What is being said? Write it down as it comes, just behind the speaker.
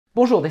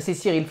Bonjour, this is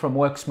Cyril from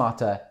Work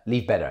Smarter,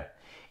 Live Better.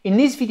 In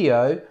this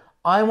video,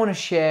 I want to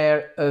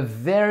share a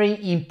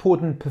very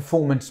important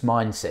performance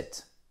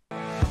mindset.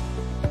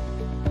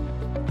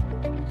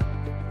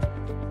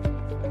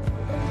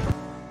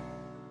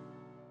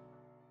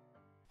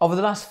 Over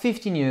the last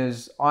 15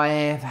 years, I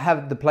have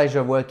had the pleasure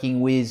of working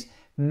with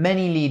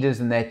many leaders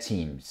and their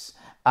teams.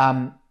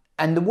 And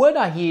the word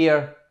I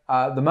hear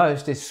the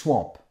most is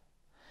swamp.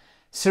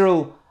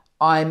 Cyril,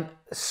 I'm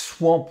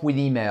swamped with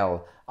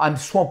email. I'm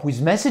swamped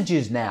with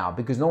messages now,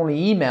 because not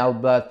only email,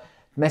 but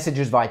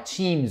messages via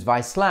Teams,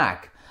 via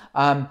Slack.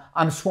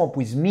 I'm swamped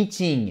with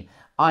meeting.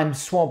 I'm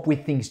swamped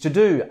with things to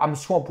do. I'm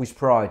swamped with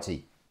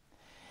priority.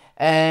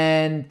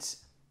 And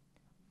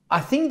I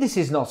think this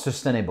is not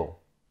sustainable.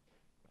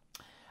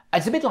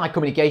 It's a bit like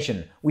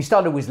communication. We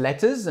started with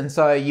letters, and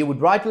so you would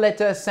write a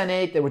letter, send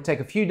it, it would take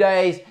a few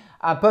days,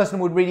 a person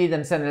would read it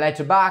and send a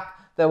letter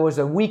back. There was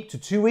a week to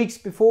 2 weeks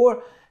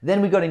before.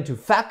 Then we got into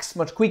fax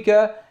much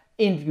quicker,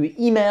 into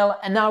email,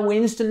 and now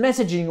we're instant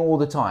messaging all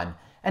the time.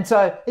 And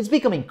so it's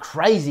becoming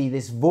crazy,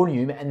 this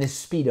volume and this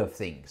speed of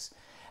things.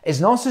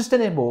 It's not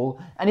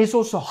sustainable, and it's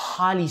also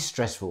highly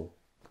stressful.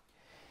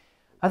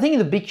 I think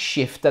the big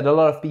shift that a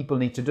lot of people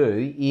need to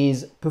do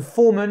is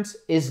performance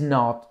is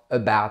not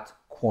about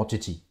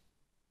quantity.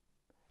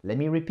 Let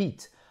me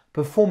repeat.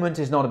 Performance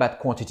is not about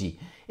quantity.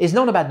 It's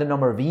not about the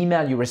number of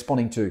emails you're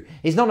responding to.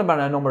 It's not about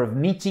the number of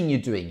meetings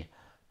you're doing.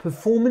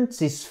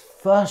 Performance is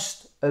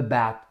first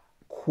about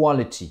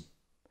quality.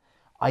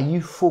 Are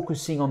you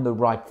focusing on the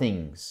right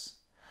things?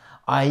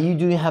 Do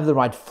you have the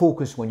right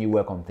focus when you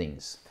work on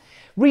things?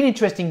 Really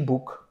interesting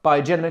book by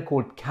a gentleman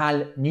called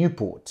Cal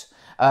Newport,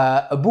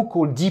 a book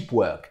called Deep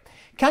Work.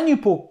 Cal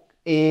Newport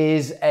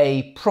is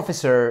a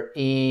professor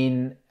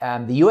in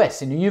the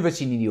US, in a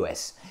university in the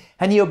US.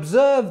 And he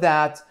observed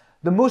that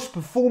the most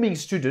performing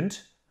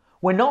students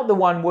were not the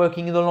one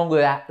working in the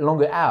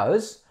longer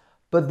hours,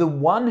 but the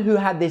one who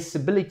had this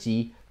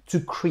ability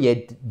to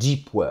create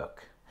deep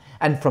work.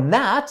 And from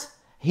that,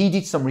 he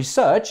did some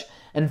research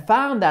and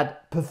found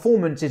that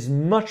performance is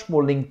much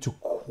more linked to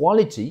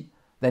quality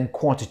than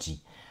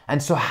quantity.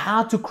 And so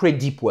how to create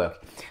deep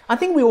work? I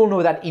think we all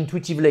know that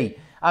intuitively.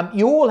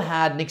 You all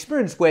had an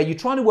experience where you're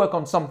trying to work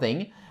on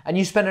something and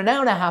you spend an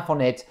hour and a half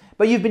on it,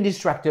 but you've been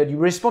distracted, you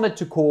responded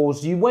to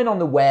calls, you went on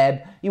the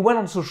web, you went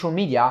on social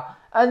media,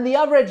 and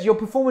your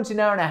performance in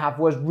an hour and a half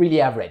was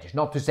really average,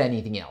 not to say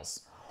anything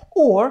else.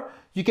 Or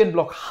you can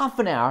block half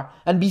an hour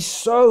and be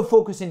so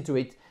focused into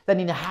it that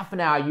in a half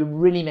an hour you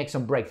really make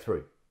some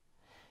breakthrough.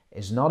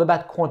 It's not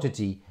about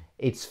quantity,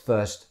 it's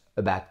first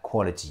about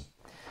quality.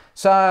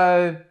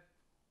 So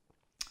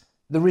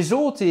the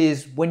result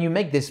is when you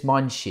make this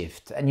mind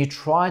shift and you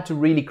try to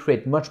really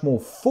create much more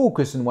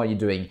focus in what you're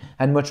doing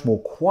and much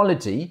more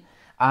quality,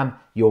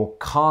 you're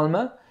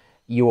calmer,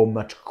 you're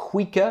much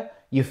quicker,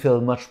 you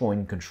feel much more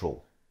in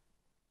control.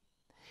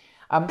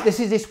 This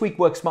is this week's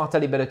Work Smarter,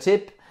 Live Better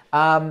tip.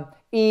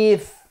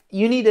 If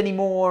you need any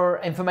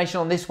more information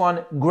on this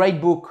one, great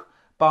book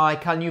by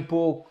Cal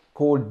Newport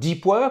called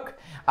Deep Work.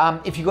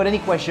 If you've got any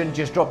questions,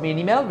 just drop me an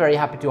email. Very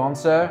happy to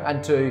answer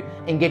and to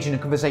engage in a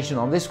conversation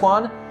on this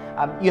one.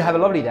 You have a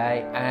lovely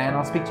day, and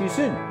I'll speak to you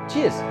soon.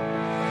 Cheers.